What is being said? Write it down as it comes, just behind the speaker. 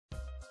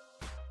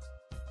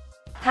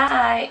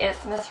Hi,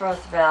 it's Miss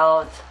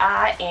Roosevelt.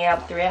 I am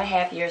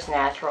 3.5 years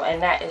natural,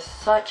 and that is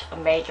such a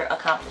major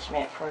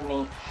accomplishment for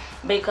me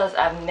because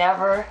I've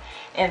never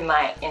in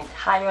my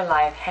entire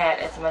life had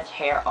as much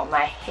hair on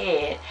my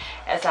head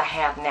as I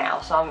have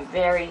now. So I'm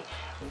very,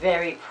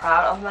 very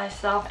proud of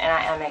myself, and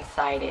I am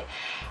excited.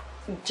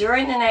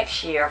 During the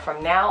next year,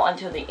 from now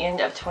until the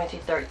end of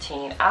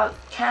 2013, I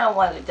kind of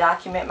wanted to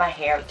document my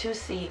hair to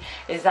see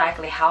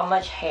exactly how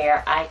much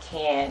hair I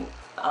can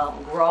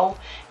grow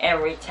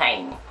and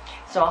retain.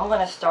 So I'm going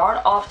to start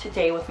off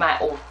today with my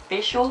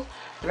official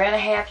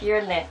 3.5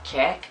 year length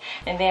check,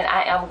 and then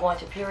I am going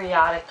to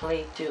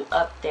periodically do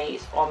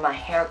updates on my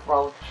hair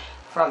growth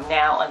from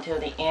now until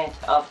the end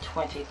of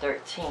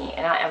 2013.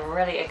 And I am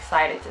really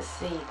excited to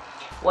see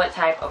what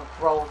type of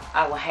growth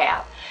I will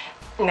have.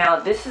 Now,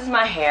 this is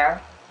my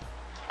hair.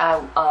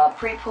 I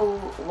pre-poo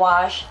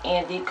washed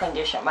and deep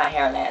conditioned my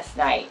hair last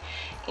night,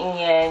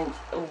 and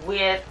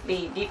with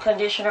the deep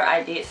conditioner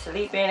I did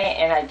sleep in it,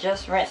 and I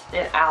just rinsed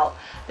it out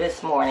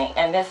this morning,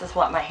 and this is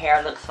what my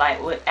hair looks like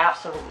with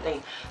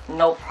absolutely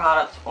no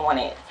product on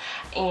it.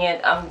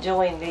 And I'm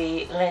doing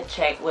the length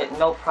check with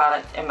no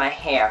product in my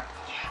hair.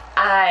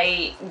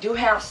 I do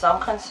have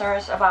some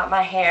concerns about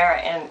my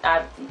hair, and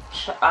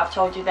I've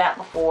told you that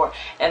before,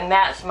 and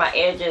that's my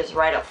edges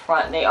right up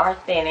front. They are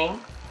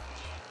thinning,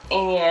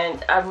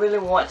 and I really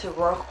want to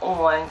work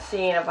on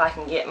seeing if I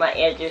can get my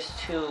edges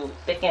to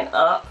thicken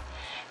up.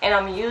 And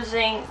I'm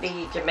using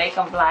the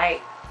Jamaican Black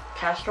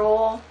castor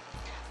oil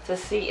to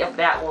see if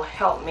that will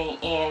help me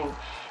in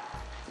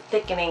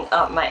thickening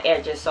up my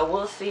edges. So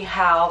we'll see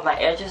how my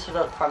edges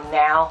look from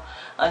now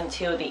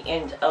until the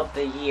end of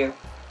the year.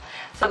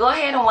 So go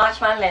ahead and watch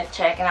my length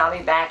check, and I'll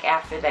be back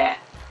after that.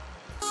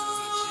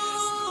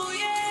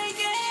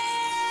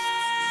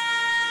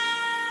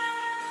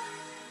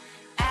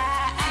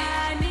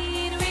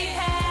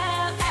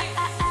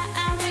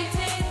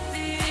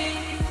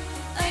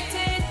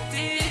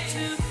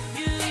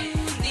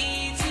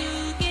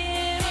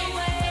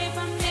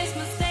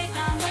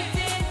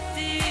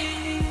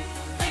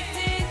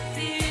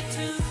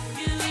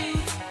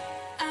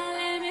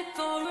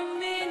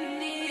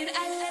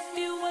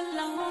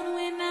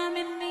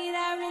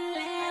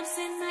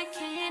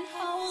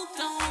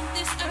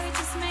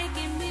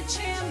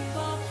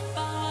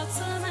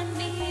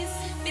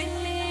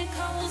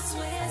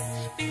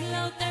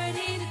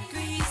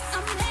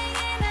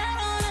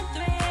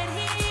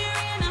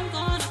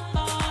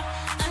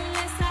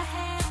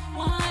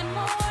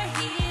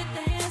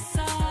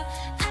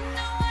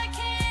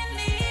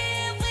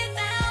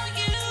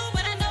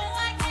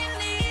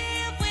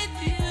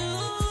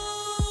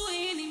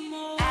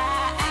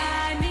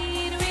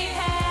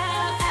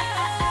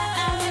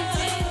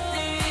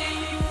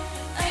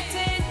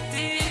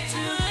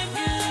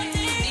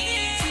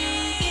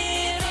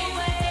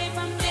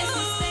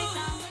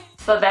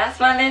 So that's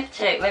my length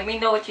check. Let me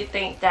know what you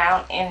think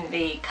down in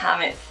the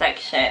comment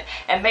section,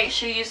 and make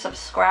sure you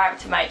subscribe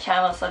to my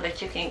channel so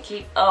that you can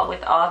keep up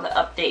with all the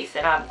updates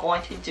that I'm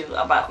going to do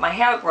about my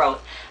hair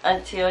growth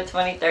until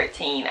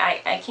 2013.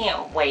 I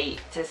can't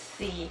wait to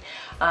see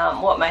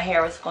what my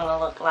hair is going to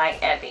look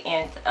like at the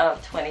end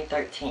of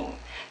 2013.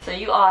 So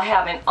you all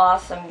have an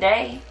awesome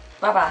day.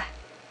 Bye bye.